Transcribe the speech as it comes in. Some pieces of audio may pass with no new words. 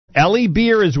Eli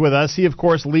Beer is with us. He, of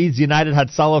course, leads United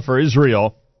Hatzalah for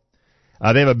Israel.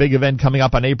 They have a big event coming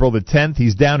up on April the 10th.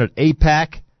 He's down at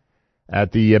AIPAC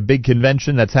at the big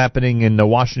convention that's happening in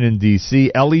Washington,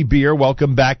 D.C. Eli Beer,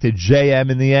 welcome back to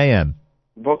JM in the AM.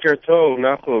 Boker Tov,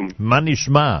 Nachum. Ma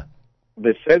nishma.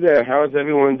 Beseder, how is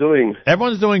everyone doing?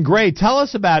 Everyone's doing great. Tell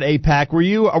us about AIPAC. Were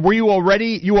you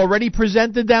already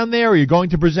presented down there, or are you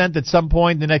going to present at some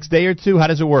point the next day or two? How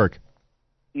does it work?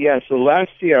 Yeah, so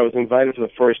last year I was invited for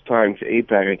the first time to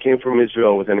AIPAC. I came from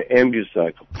Israel with an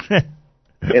ambucycle.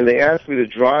 And they asked me to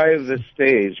drive the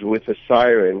stage with a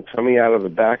siren coming out of the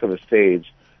back of the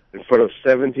stage in front of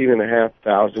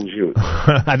 17,500 Jews.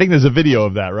 I think there's a video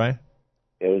of that, right?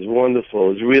 It was wonderful.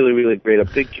 It was really, really great. A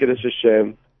big Kiddush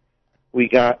Hashem. We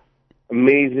got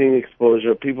amazing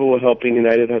exposure. People were helping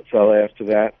United Hatzalah after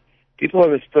that. People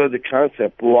understood the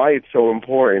concept, why it's so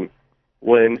important.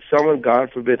 When someone, God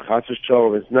forbid, Chas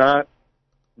v'Shalom, is not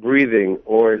breathing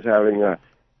or is having a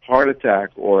heart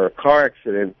attack or a car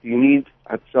accident, you need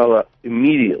Hatzalah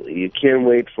immediately. You can't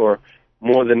wait for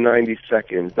more than 90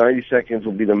 seconds. 90 seconds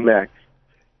will be the max.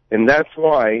 And that's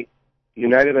why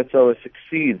United Hatzalah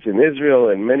succeeds in Israel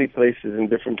and many places, in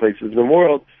different places in the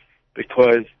world,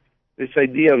 because this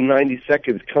idea of 90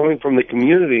 seconds coming from the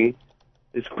community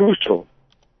is crucial.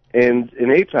 And in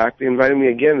AIPAC, they invited me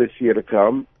again this year to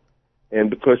come. And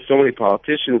because so many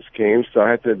politicians came, so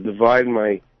I had to divide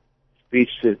my speech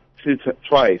to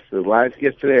twice.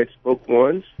 Yesterday I spoke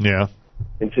once. Yeah.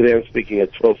 And today I'm speaking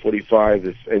at 12:45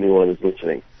 if anyone is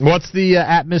listening. What's the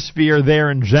atmosphere there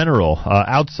in general,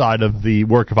 outside of the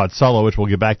work of Hatzalah, which we'll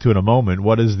get back to in a moment?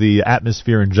 What is the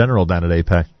atmosphere in general down at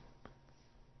AIPAC?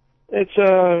 It's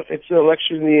an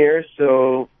election year,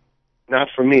 so not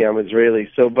for me. I'm Israeli.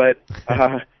 But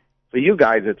for you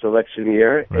guys, it's election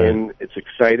year, right. And it's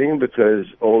exciting because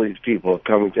all these people are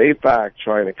coming to AIPAC,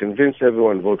 trying to convince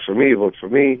everyone, vote for me, vote for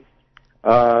me.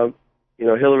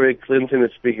 Hillary Clinton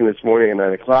is speaking this morning at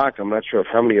 9 o'clock. I'm not sure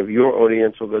how many of your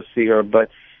audience will go see her, but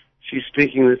she's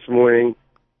speaking this morning.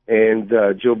 And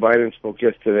Joe Biden spoke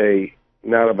yesterday,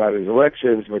 not about his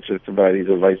elections, but just about he's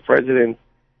a vice president.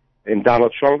 And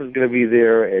Donald Trump is going to be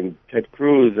there, and Ted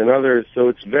Cruz and others. So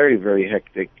it's very, very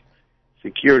hectic.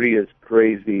 Security is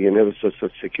crazy. I never saw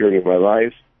such security in my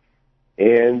life.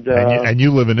 And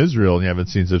you live in Israel, and you haven't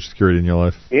seen such security in your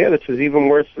life. Yeah, this is even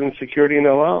worse than security in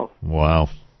El Al. Wow.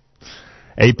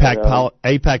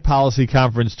 AIPAC Policy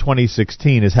Conference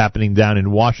 2016 is happening down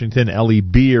in Washington. Eli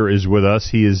Beer is with us.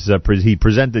 He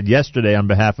presented yesterday on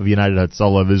behalf of United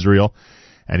Hatzalah of Israel,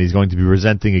 and he's going to be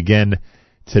presenting again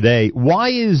today. Why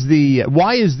is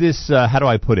this? How do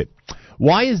I put it?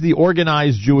 Why is the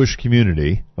organized Jewish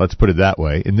community, let's put it that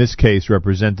way, in this case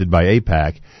represented by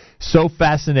AIPAC, so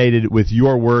fascinated with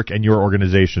your work and your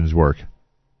organization's work?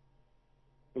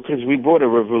 Because we brought a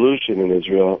revolution in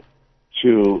Israel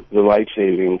to the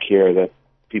life-saving care that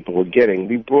people were getting.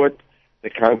 We brought the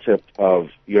concept of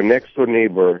your next-door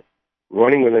neighbor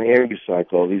running with an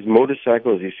ambucycle, these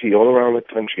motorcycles you see all around the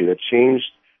country that changed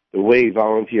the way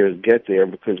volunteers get there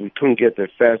because we couldn't get there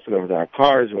fast enough with our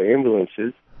cars or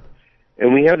ambulances.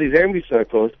 And we have these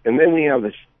ambucycles, and then we have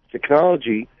this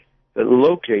technology that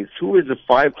locates who is the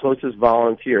 5 closest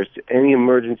volunteers to any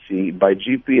emergency by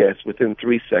GPS within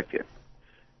 3 seconds.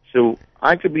 So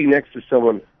I could be next to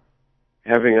someone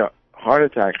having a heart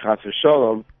attack, Chas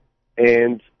v'Shalom,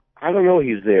 and I don't know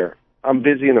he's there. I'm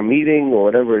busy in a meeting or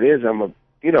whatever it is. I'm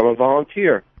a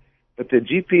volunteer. But the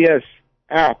GPS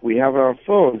app we have on our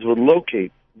phones will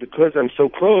locate, because I'm so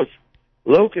close,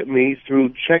 locate me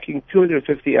through checking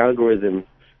 250 algorithms.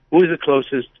 Who is the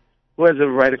closest? Who has the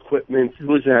right equipment?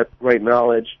 Who has the right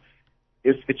knowledge?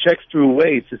 It checks through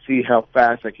ways to see how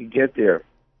fast I can get there.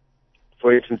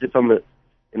 For instance, if I'm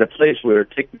in a place where it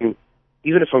takes me,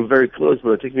 even if I'm very close,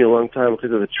 but it takes me a long time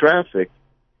because of the traffic,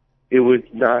 it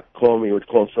would not call me, it would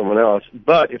call someone else.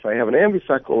 But if I have an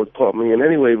ambucycle, it would call me in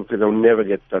any way because I'll never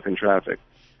get stuck in traffic.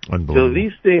 So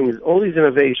these things, all these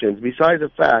innovations, besides the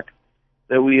fact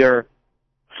that we are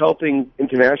helping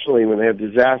internationally when they have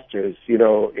disasters.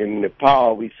 In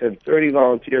Nepal, we sent 30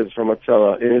 volunteers from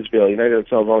Hatzalah in Israel. United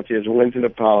Hatzalah volunteers went to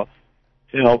Nepal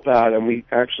to help out, and we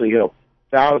actually helped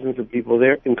thousands of people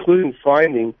there, including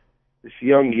finding this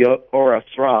young Ora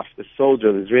Sraf, the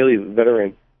soldier, the Israeli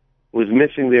veteran, who was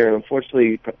missing there and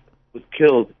unfortunately was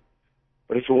killed.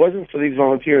 But if it wasn't for these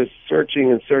volunteers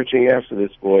searching and searching after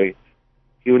this boy,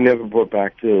 he would never brought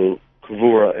back to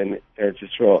Kavura and Eretz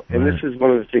Yisrael. And this is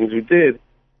one of the things we did.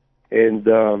 And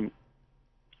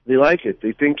they like it.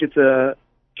 They think it's a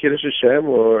Kiddush Hashem,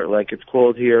 or like it's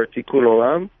called here, Tikkun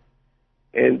Olam.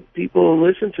 And people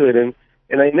listen to it.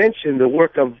 And I mentioned the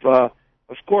work of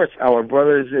of course, our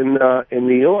brothers in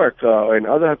New York and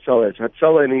other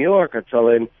Hatzalah in New York,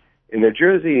 Hatzalah in New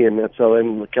Jersey, and Hatzalah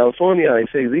in California. I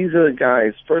say these are the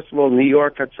guys. First of all, New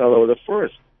York Hatzalah were the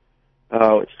first.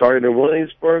 It started in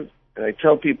Williamsburg, and I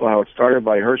tell people how it started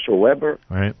by Herschel Weber,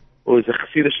 right, who was a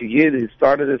Chassidish Yid who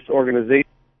started this organization,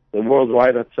 the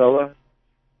Worldwide Hatzalah.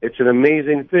 It's an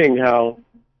amazing thing how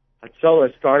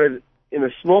Hatzalah started in a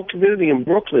small community in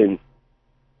Brooklyn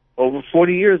over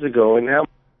 40 years ago, and how much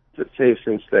it's saved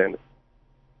since then.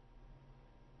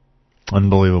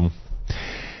 Unbelievable.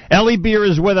 Eli Beer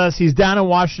is with us. He's down in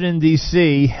Washington,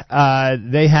 D.C.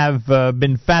 They have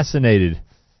been fascinated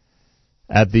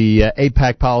at the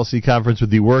AIPAC Policy Conference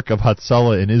with the work of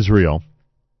Hatzalah in Israel.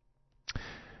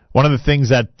 One of the things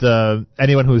that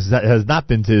anyone who has not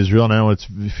been to Israel, and I know it's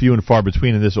few and far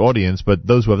between in this audience, but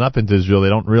those who have not been to Israel, they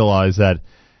don't realize that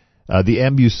the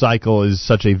Ambu cycle is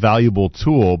such a valuable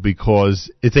tool because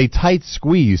it's a tight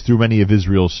squeeze through many of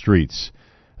Israel's streets,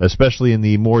 especially in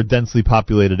the more densely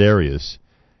populated areas.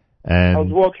 And I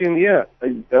was walking,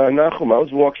 Nachum, I was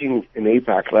walking in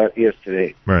AIPAC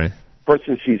yesterday. Right.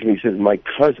 Person sees me, says, my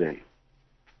cousin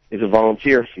is a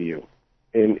volunteer for you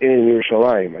in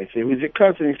Yerushalayim. I say, who's your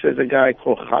cousin? He says, a guy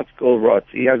called Chatzkel Rutz.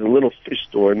 He has a little fish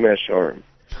store in Mea Shearim.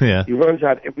 Yeah. He runs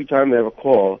out every time they have a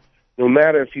call, no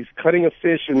matter if he's cutting a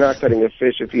fish or not cutting a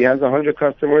fish, if he has 100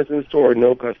 customers in the store or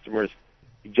no customers,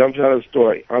 he jumps out of the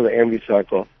store on the Ambu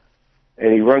cycle,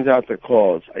 and he runs out the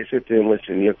calls. I said to him,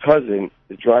 listen, your cousin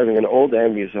is driving an old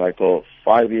Ambu cycle,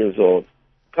 5 years old.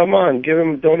 Come on,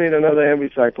 donate another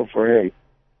Ambu cycle for him.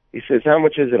 He says, how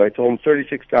much is it? I told him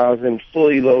 $36,000,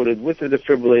 fully loaded, with the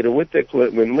defibrillator, with the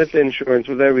equipment, with the insurance,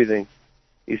 with everything.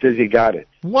 He says, you got it.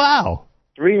 Wow.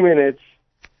 3 minutes,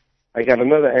 I got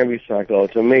another Ambu cycle.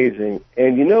 It's amazing.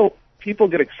 And you know, people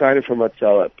get excited from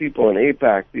Hatzalah. People in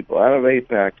AIPAC, people out of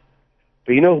AIPAC.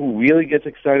 But you know who really gets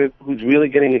excited? Who's really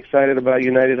getting excited about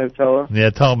United Hatzalah? Yeah,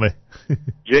 tell me.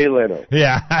 Jay Leno.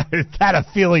 Yeah, I had a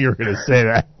feeling you were going to say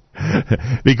that.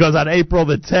 Because on April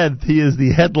the 10th, he is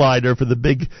the headliner for the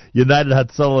big United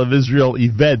Hatzalah of Israel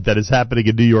event that is happening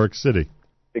in New York City.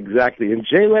 Exactly. And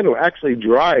Jay Leno actually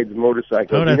drives motorcycles.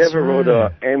 Oh, he never rode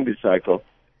an Ambu cycle.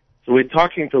 So we're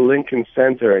talking to Lincoln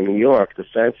Center in New York, the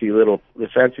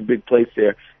fancy big place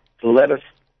there, to let us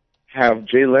have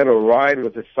Jay Leno ride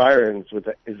with the sirens with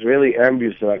the Israeli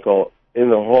Ambu cycle in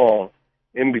the hall,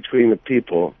 in between the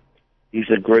people. He's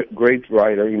a great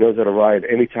rider. He knows how to ride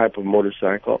any type of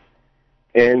motorcycle.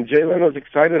 And Jay Leno's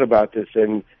excited about this,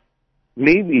 and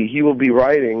maybe he will be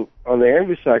riding on the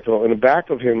Ambu cycle. In the back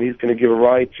of him, he's going to give a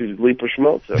ride to Lipa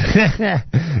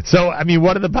Schmelzer. So, I mean,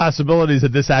 what are the possibilities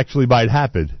that this actually might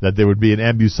happen? That there would be an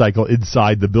Ambu cycle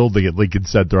inside the building at Lincoln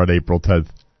Center on April 10th?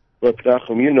 Look,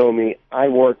 Nachum, you know me. I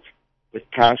work with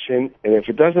passion, and if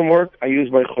it doesn't work, I use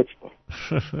my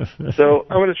chutzpah. So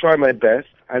I'm going to try my best.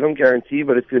 I don't guarantee,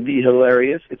 but it's going to be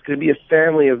hilarious. It's going to be a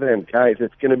family event, guys.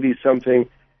 It's going to be something,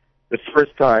 the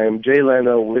first time, Jay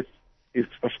Leno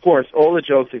of course, all the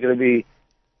jokes are going to be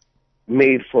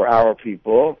made for our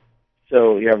people,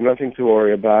 so you have nothing to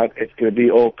worry about. It's going to be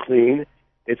all clean.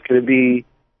 It's going to be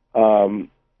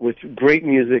with great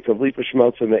music of Lipa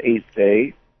Schmeltz on the 8th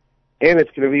day, and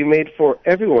it's going to be made for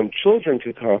everyone. Children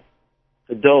could come,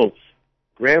 adults,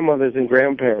 grandmothers and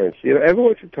grandparents. You know,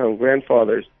 everyone could come,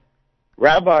 grandfathers,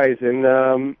 rabbis,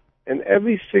 and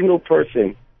every single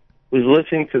person who's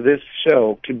listening to this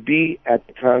show could be at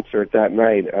the concert that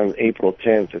night on April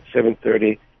 10th at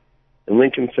 7:30 in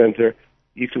Lincoln Center.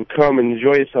 You can come and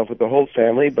enjoy yourself with the whole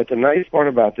family, but the nice part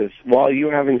about this, while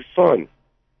you're having fun,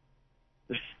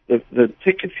 the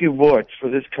tickets you bought for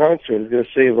this concert is going to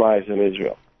save lives in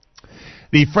Israel.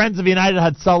 The Friends of United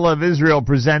Hatzalah of Israel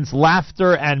presents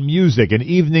Laughter and Music, an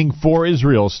evening for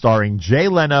Israel starring Jay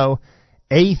Leno,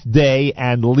 8th Day,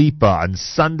 and Lipa on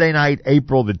Sunday night,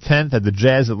 April the 10th at the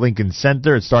Jazz at Lincoln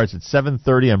Center. It starts at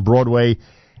 7:30 on Broadway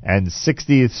and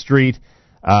 60th Street.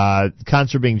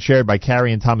 Concert being chaired by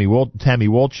Carrie and Tammy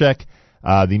Wolchek.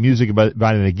 The music by the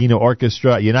Nagina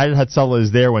Orchestra. United Hatzalah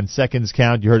is there when seconds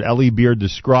count. You heard Eli Beer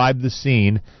describe the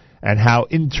scene and how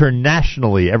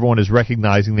internationally everyone is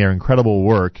recognizing their incredible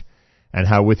work and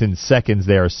how within seconds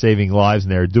they are saving lives,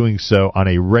 and they are doing so on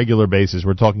a regular basis.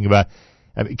 We're talking about,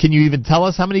 can you even tell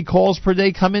us how many calls per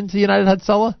day come into United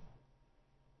Hatzalah?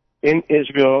 In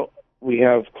Israel, we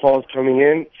have calls coming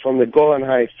in from the Golan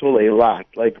Heights to a lot,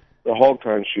 like the whole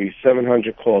country,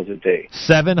 700 calls a day.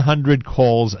 700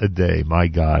 calls a day, my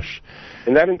gosh.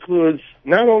 And that includes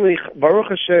not only, Baruch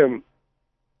Hashem,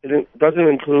 it doesn't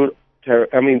include terror.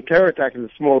 I mean, terror attack is a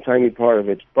small, tiny part of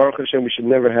it. Baruch Hashem, we should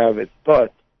never have it.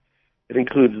 But it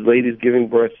includes ladies giving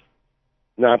birth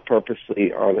not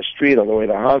purposely on the street, on the way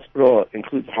to the hospital. It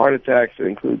includes heart attacks. It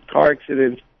includes car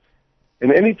accidents.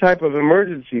 In any type of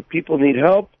emergency, people need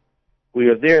help. We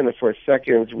are there in the first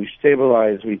seconds. We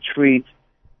stabilize. We treat.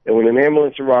 And when an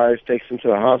ambulance arrives, takes them to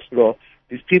the hospital,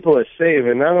 these people are saved.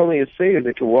 And not only are saved,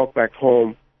 they can walk back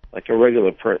home like a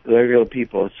regular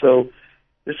people. So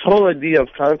this whole idea of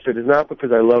concert is not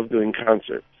because I love doing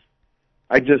concerts.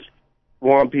 I just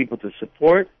want people to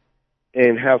support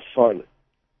and have fun.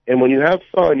 And when you have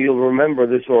fun, you'll remember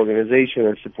this organization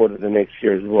and support it the next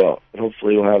year as well. And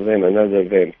hopefully you'll have then another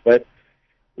event. But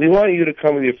we want you to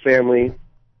come with your family.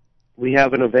 We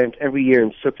have an event every year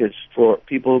in Sukkot for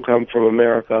people who come from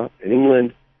America and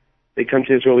England. They come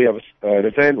to Israel. We have an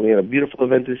event. We had a beautiful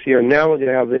event this year. Now we're going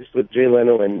to have this with Jay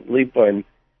Leno and Lipa and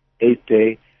 8th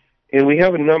Day. And we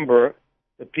have a number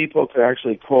that people can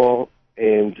actually call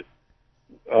and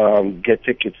get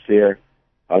tickets there.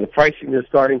 The pricing is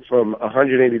starting from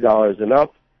 $180 and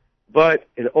up, but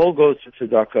it all goes to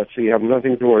tzedakah, so you have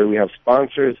nothing to worry. We have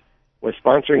sponsors. We're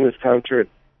sponsoring this concert.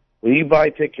 When you buy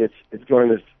tickets, it's going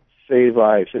to save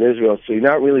lives in Israel. So you're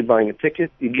not really buying a ticket.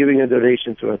 You're giving a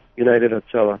donation to United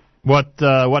Hatzalah. What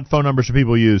phone number should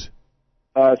people use?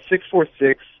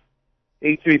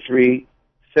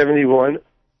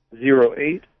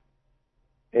 646-833-7108.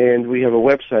 And we have a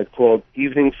website called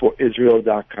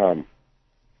eveningforisrael.com.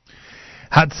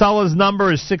 Hatzalah's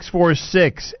number is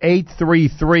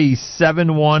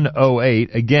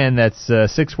 646-833-7108. Again, that's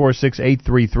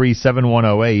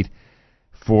 646-833-7108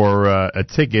 for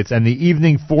tickets. And the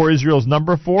Evening for Israel's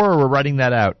number 4, or we're writing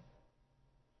that out?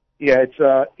 Yeah, it's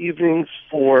Evenings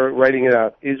for, writing it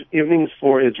out, is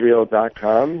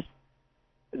eveningsforisrael.com.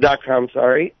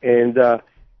 And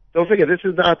don't forget, this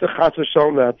is not the Chas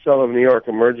V'Shalom, the Hatzalah of New York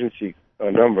emergency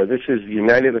number. This is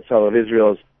United Hatzalah of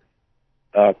Israel's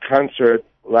concert,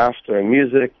 laughter, and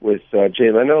music with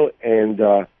Jay Leno. And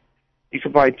you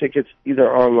can buy tickets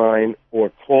either online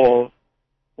or call,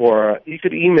 or you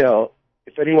could email,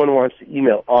 if anyone wants to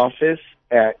email,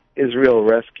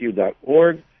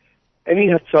 office@israelrescue.org. Any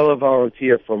Hatzalah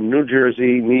volunteer from New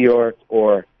Jersey, New York,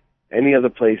 or any other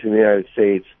place in the United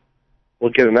States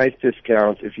will get a nice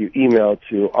discount if you email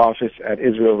to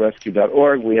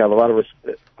office@israelrescue.org. We have a lot of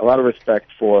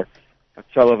respect for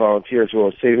Hatzalah volunteers who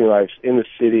are saving lives in the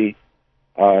city.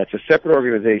 It's a separate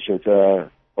organization. It's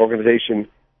an organization,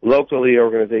 locally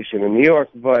organization in New York,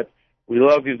 but we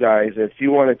love you guys. If you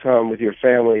want to come with your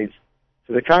families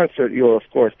to the concert, you'll, of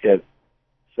course, get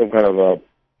some kind of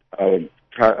a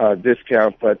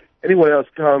discount. But anyone else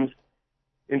comes,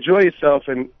 enjoy yourself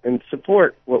and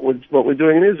support what we're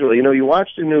doing in Israel. You know, you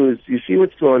watch the news, you see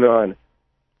what's going on,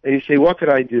 and you say, what could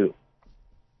I do?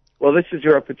 Well, this is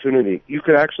your opportunity. You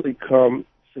could actually come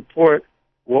support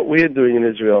what we're doing in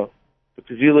Israel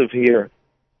because you live here.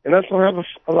 And that's going to have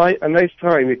a nice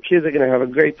time. Your kids are going to have a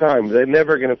great time. They're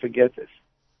never going to forget this.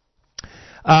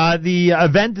 The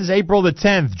event is April the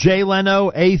 10th. Jay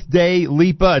Leno, 8th Day,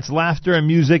 Lipa. It's laughter and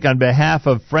music on behalf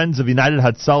of Friends of United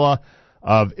Hatzalah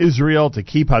of Israel to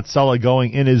keep Hatzalah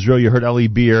going in Israel. You heard Eli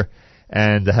Beer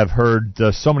and have heard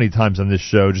so many times on this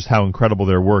show just how incredible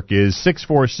their work is.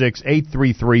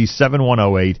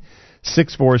 646-833-7108.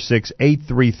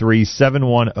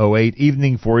 646-833-7108.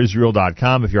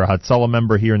 Eveningforisrael.com. If you're a Hatzalah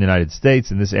member here in the United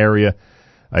States, in this area,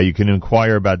 you can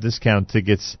inquire about discount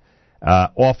tickets.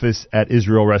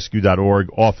 Office@IsraelRescue.org.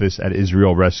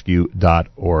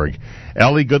 Office@IsraelRescue.org.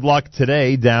 Ellie, good luck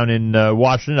today down in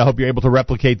Washington. I hope you're able to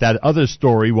replicate that other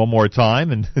story one more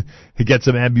time and get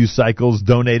some ambucycles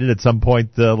donated at some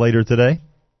point later today.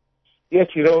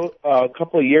 Yes, you know, a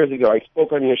couple of years ago I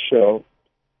spoke on your show,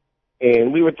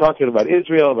 and we were talking about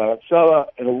Israel, about Hatzalah,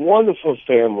 and a wonderful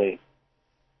family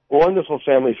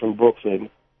from Brooklyn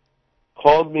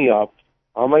called me up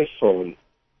on my phone.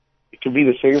 It could be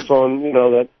the same phone, you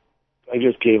know, that I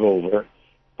just gave over.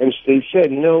 And they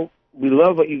said, you know, we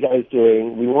love what you guys are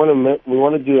doing. We want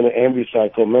to do an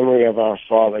ambucycle, memory of our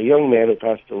father, a young man who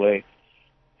passed away.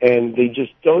 And they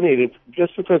just donated,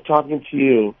 just because talking to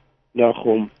you,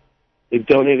 Nachum, they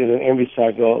donated an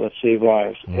ambucycle that saved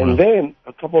lives. Wow. And then,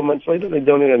 a couple of months later, they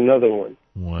donated another one.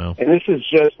 Wow. And this is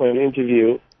just an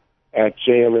interview at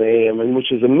JM and AM, and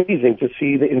which is amazing to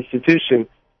see the institution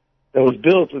that was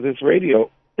built with this radio.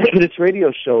 This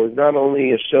radio show is not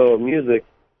only a show of music,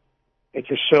 it's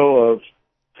a show of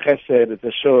chesed, it's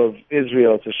a show of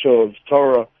Israel, it's a show of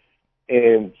Torah,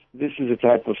 and this is the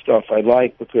type of stuff I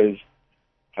like because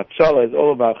Hatzalah is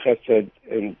all about chesed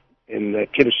and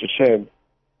Kiddush Hashem,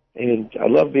 and I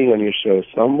love being on your show,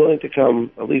 so I'm willing to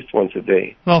come at least once a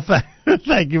day. Well,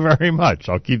 thank you very much.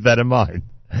 I'll keep that in mind.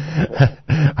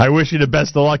 I wish you the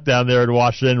best of luck down there in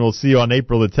Washington. We'll see you on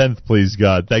April the 10th, please,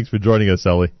 God. Thanks for joining us,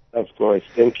 Eli. Of course.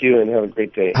 Thank you, and have a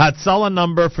great day. Hatzalah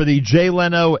number for the Jay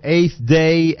Leno 8th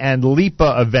Day and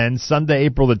Lipa event, Sunday,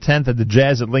 April the 10th at the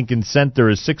Jazz at Lincoln Center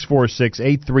is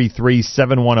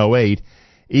 646-833-7108.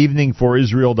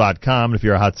 Eveningforisrael.com. If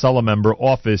you're a Hatzalah member,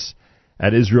 office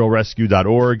at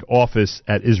israelrescue.org, office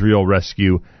at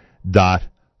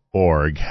israelrescue.org.